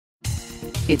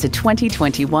It's a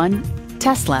 2021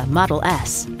 Tesla Model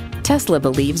S. Tesla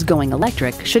believes going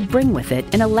electric should bring with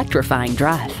it an electrifying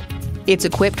drive. It's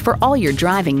equipped for all your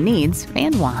driving needs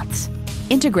and wants.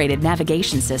 Integrated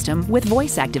navigation system with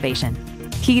voice activation,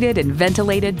 heated and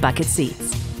ventilated bucket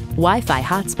seats, Wi-Fi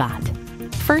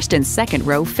hotspot, first and second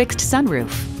row fixed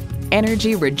sunroof,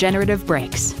 energy regenerative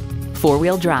brakes,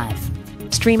 four-wheel drive,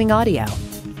 streaming audio,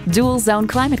 dual zone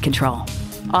climate control,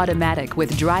 automatic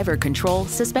with driver control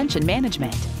suspension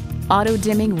management, auto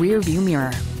dimming rear view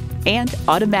mirror, and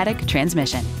automatic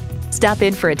transmission. Stop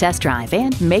in for a test drive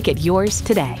and make it yours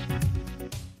today.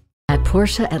 At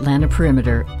Porsche Atlanta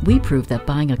Perimeter, we prove that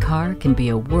buying a car can be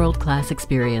a world-class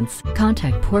experience.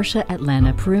 Contact Porsche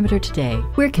Atlanta Perimeter today.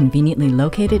 We're conveniently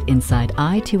located inside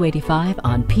I-285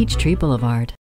 on Peachtree Boulevard.